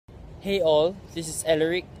Hey all, this is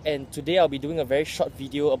Alaric, and today I'll be doing a very short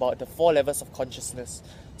video about the 4 levels of consciousness.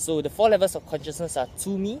 So the 4 levels of consciousness are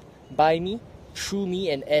to me, by me, through me,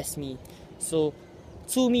 and as me. So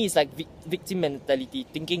to me is like victim mentality,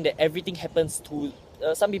 thinking that everything happens to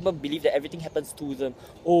some people believe that everything happens to them.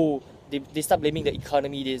 Oh, they start blaming the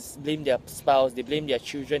economy, they blame their spouse, they blame their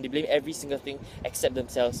children, they blame every single thing except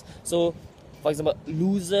themselves. So for example,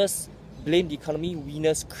 losers blame the economy,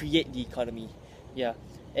 winners create the economy. Yeah.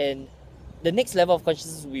 And the next level of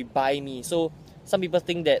consciousness will be by me. So some people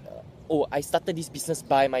think that oh, I started this business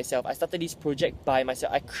by myself, I started this project by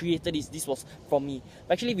myself, I created this was from me.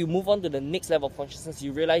 But actually, if you move on to the next level of consciousness,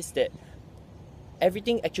 you realize that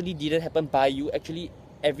everything actually didn't happen by you, actually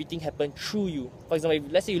everything happened through you. For example, if,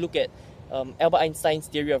 let's say you look at Albert Einstein's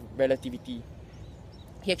theory of relativity.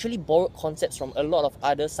 He actually borrowed concepts from a lot of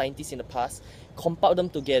other scientists in the past, compiled them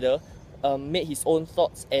together, made his own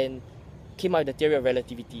thoughts, and came out with the theory of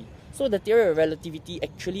relativity. So the theory of relativity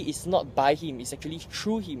actually is not by him, it's actually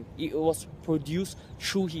through him. It was produced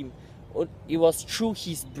through him. It was through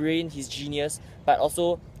his brain, his genius, but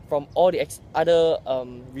also from all the other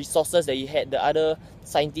resources that he had, the other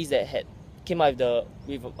scientists that had came out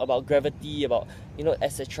with about gravity, about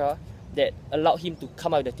etc., that allowed him to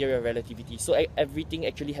come out with the theory of relativity. So everything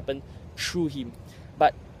actually happened through him.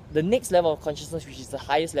 But the next level of consciousness, which is the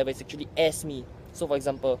highest level, is actually as me. So for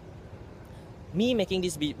example, me making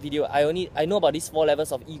this video, I know about these 4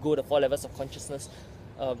 levels of ego, the 4 levels of consciousness,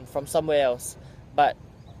 from somewhere else. But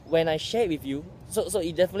when I share it with you, so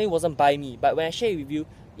it definitely wasn't by me. But when I share it with you,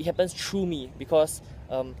 it happens through me, because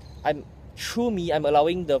I'm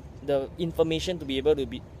allowing the information to be able to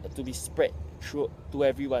be spread through to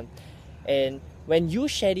everyone. And when you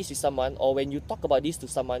share this with someone, or when you talk about this to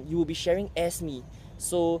someone, you will be sharing as me.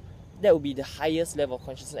 So that will be the highest level of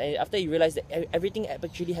consciousness. And after you realize that everything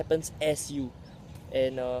actually happens as you,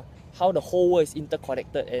 and how the whole world is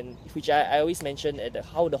interconnected, and which I always mention at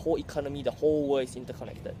how the whole economy, the whole world is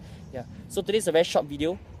interconnected. Yeah. So today's a very short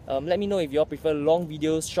video. Let me know if you all prefer long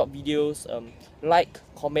videos, short videos. Like,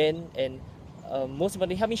 comment, and most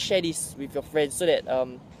importantly, help me share this with your friends so that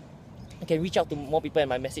I can reach out to more people, and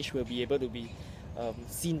my message will be able to be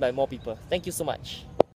seen by more people. Thank you so much.